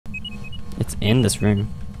It's in this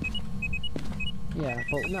room. Yeah,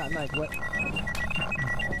 but not like what?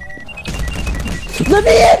 Let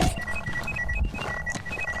me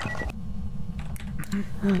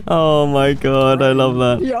in! Oh my god, I love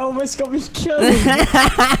that. You almost got me killed.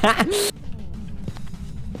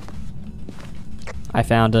 I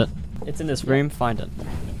found it. It's in this room, find it.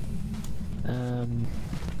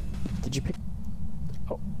 Did you pick?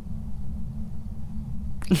 Oh.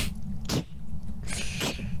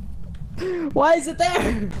 Why is it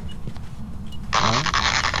there?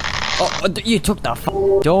 Oh, you took the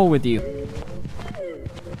door with you.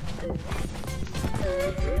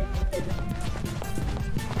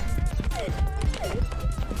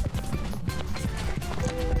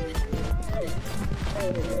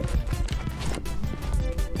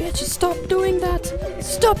 Bitch, stop doing that!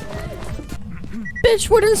 Stop! Bitch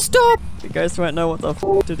wouldn't stop! You guys won't know what the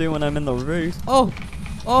to do when I'm in the roof. Oh!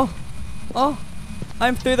 Oh! Oh!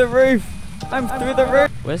 I'm through the roof! I'm through the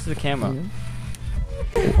roof! Where's the camera?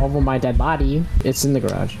 Over my dead body. It's in the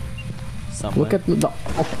garage. Somewhere. Look at the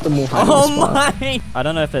optimal hiding Oh spot. my! I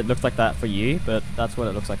don't know if it looks like that for you, but that's what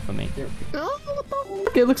it looks like for me. Oh, what the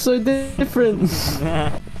fuck? It looks so different.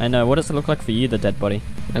 I know. What does it look like for you, the dead body?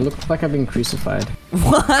 I look like I've been crucified.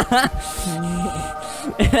 What?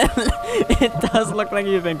 It does look like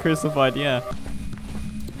you've been crucified, yeah.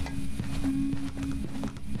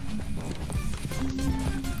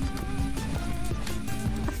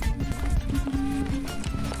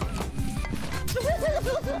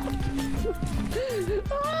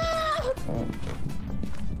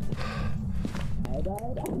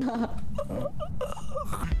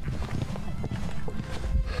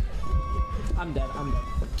 I'm dead, I'm dead.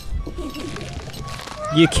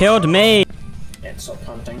 You killed me! Yeah, stop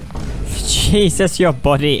hunting. Jesus, your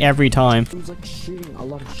body every time. It was like shooting a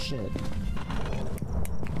lot of shit.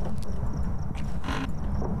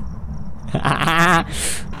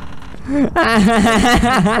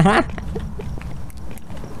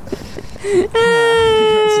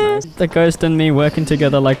 The ghost and me working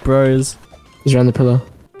together like bros. He's around the pillar.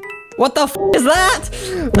 What the f is that?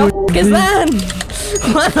 The f is that?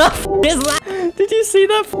 What the f is that? Did you see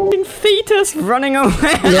that f***ing fetus running around?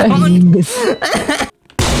 Yeah,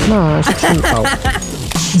 no, it's just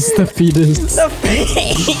it's the fetus. The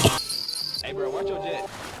fetus. Hey bro, watch your jet.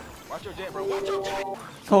 Watch your jet, bro. Watch your jet.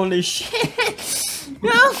 Holy shit.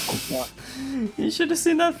 No. You should have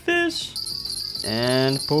seen that fish.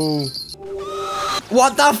 And pull.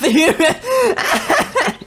 What the f?